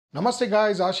Namaste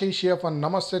guys, Ashish here from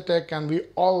Namaste Tech, and we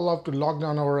all love to lock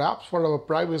down our apps for our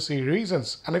privacy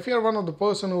reasons. And if you're one of the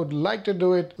person who would like to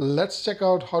do it, let's check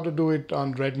out how to do it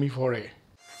on Redmi 4A.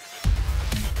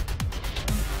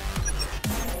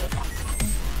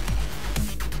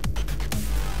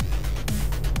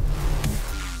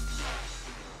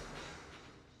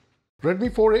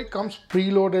 Redmi 4A comes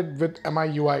preloaded with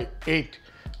MIUI 8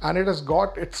 and it has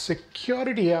got its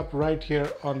security app right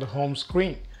here on the home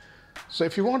screen. So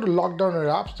if you want to lock down your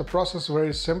apps, the process is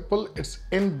very simple. It's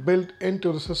inbuilt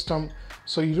into the system,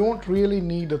 so you don't really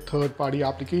need a third-party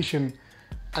application.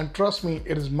 And trust me,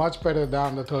 it is much better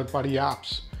than the third-party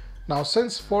apps. Now,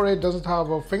 since 4A doesn't have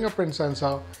a fingerprint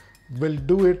sensor, we'll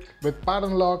do it with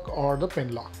pattern lock or the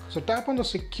pin lock. So tap on the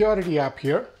security app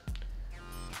here,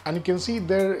 and you can see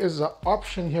there is an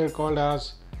option here called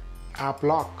as app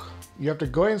lock. You have to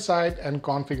go inside and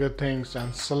configure things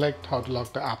and select how to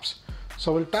lock the apps.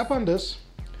 So we'll tap on this.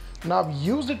 Now I've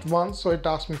used it once, so it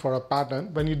asks me for a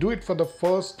pattern. When you do it for the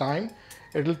first time,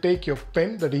 it'll take your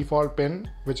pin, the default pin,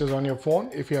 which is on your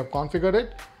phone if you have configured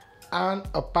it, and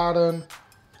a pattern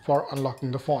for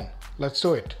unlocking the phone. Let's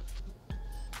do it.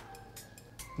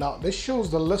 Now this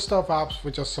shows the list of apps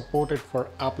which are supported for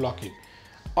app locking.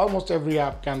 Almost every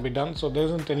app can be done, so there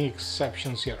isn't any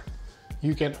exceptions here.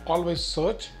 You can always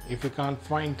search if you can't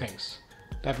find things.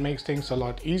 That makes things a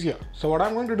lot easier. So what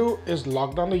I'm going to do is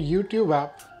lock down the YouTube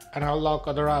app, and I'll lock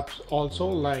other apps also,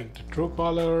 like the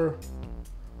Truecaller,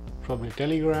 probably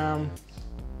Telegram.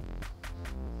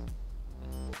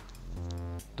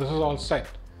 This is all set.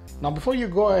 Now before you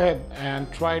go ahead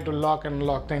and try to lock and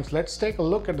unlock things, let's take a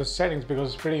look at the settings,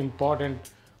 because it's pretty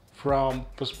important from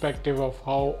perspective of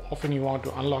how often you want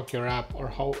to unlock your app or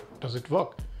how does it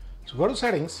work. So go to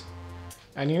settings,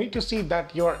 and you need to see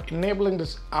that you're enabling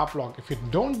this app lock. If you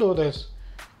don't do this,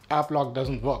 app lock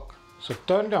doesn't work. So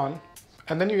turn it on,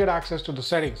 and then you get access to the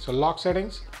settings. So lock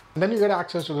settings, and then you get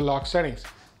access to the lock settings.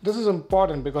 This is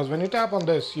important because when you tap on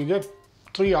this, you get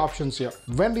three options here.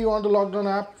 When do you want to lock down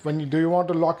app? Do you want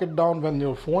to lock it down when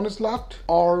your phone is locked,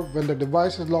 or when the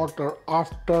device is locked, or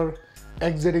after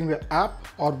exiting the app,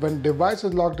 or when device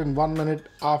is locked in 1 minute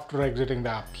after exiting the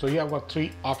app? So you have got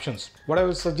three options. What I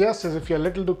will suggest is, if you're a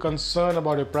little too concerned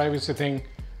about your privacy thing,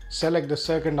 select the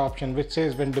second option, which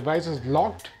says when device is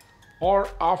locked or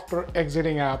after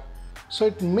exiting app. So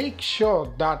it makes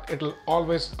sure that it'll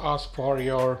always ask for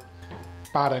your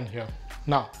pattern here.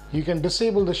 Now you can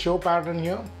disable the show pattern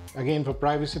here, again for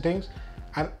privacy things.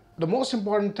 And the most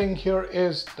important thing here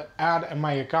is the add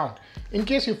MI account. In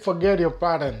case you forget your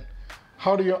pattern,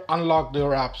 how do you unlock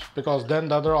your apps? Because then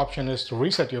the other option is to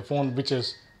reset your phone, which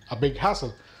is a big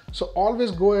hassle. So always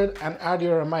go ahead and add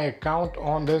your MI account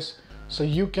on this, so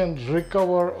you can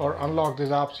recover or unlock these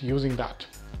apps using that.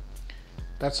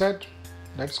 That's it.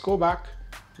 Let's go back,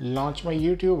 launch my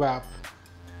YouTube app.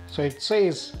 So it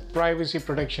says privacy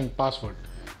protection password,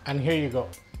 and here you go.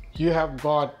 You have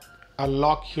got a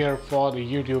lock here for the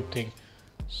YouTube thing.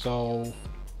 So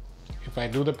if I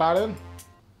do the pattern,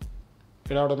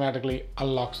 it automatically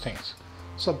unlocks things.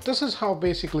 So this is how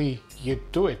basically you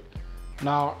do it.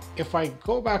 Now if I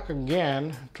go back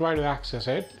again, try to access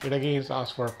it, it again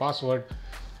asks for a password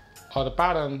or the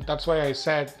pattern. That's why I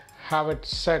said have it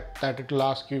set that it will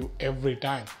ask you every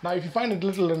time. Now if you find it a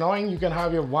little annoying, you can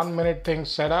have your 1 minute thing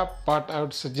set up, but I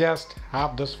would suggest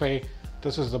have this way.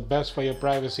 This is the best for your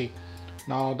privacy.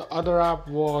 Now the other app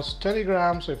was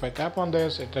Telegram, so if I tap on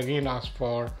this, it again asks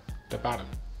for the pattern.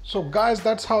 So guys,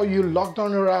 that's how you lock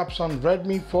down your apps on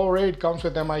Redmi 4A. It comes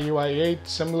with MIUI 8,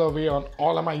 similar way on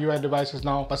all MIUI devices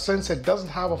now. But since it doesn't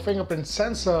have a fingerprint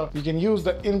sensor, you can use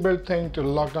the inbuilt thing to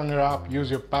lock down your app, use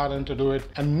your pattern to do it,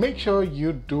 and make sure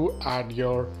you do add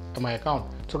your MI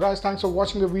account. So guys, thanks for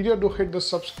watching the video. Do hit the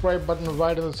subscribe button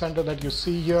right in the center that you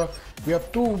see here. We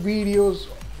have 2 videos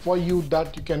for you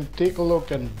that you can take a look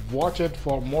and watch it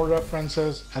for more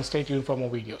references, and stay tuned for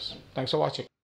more videos. Thanks for watching.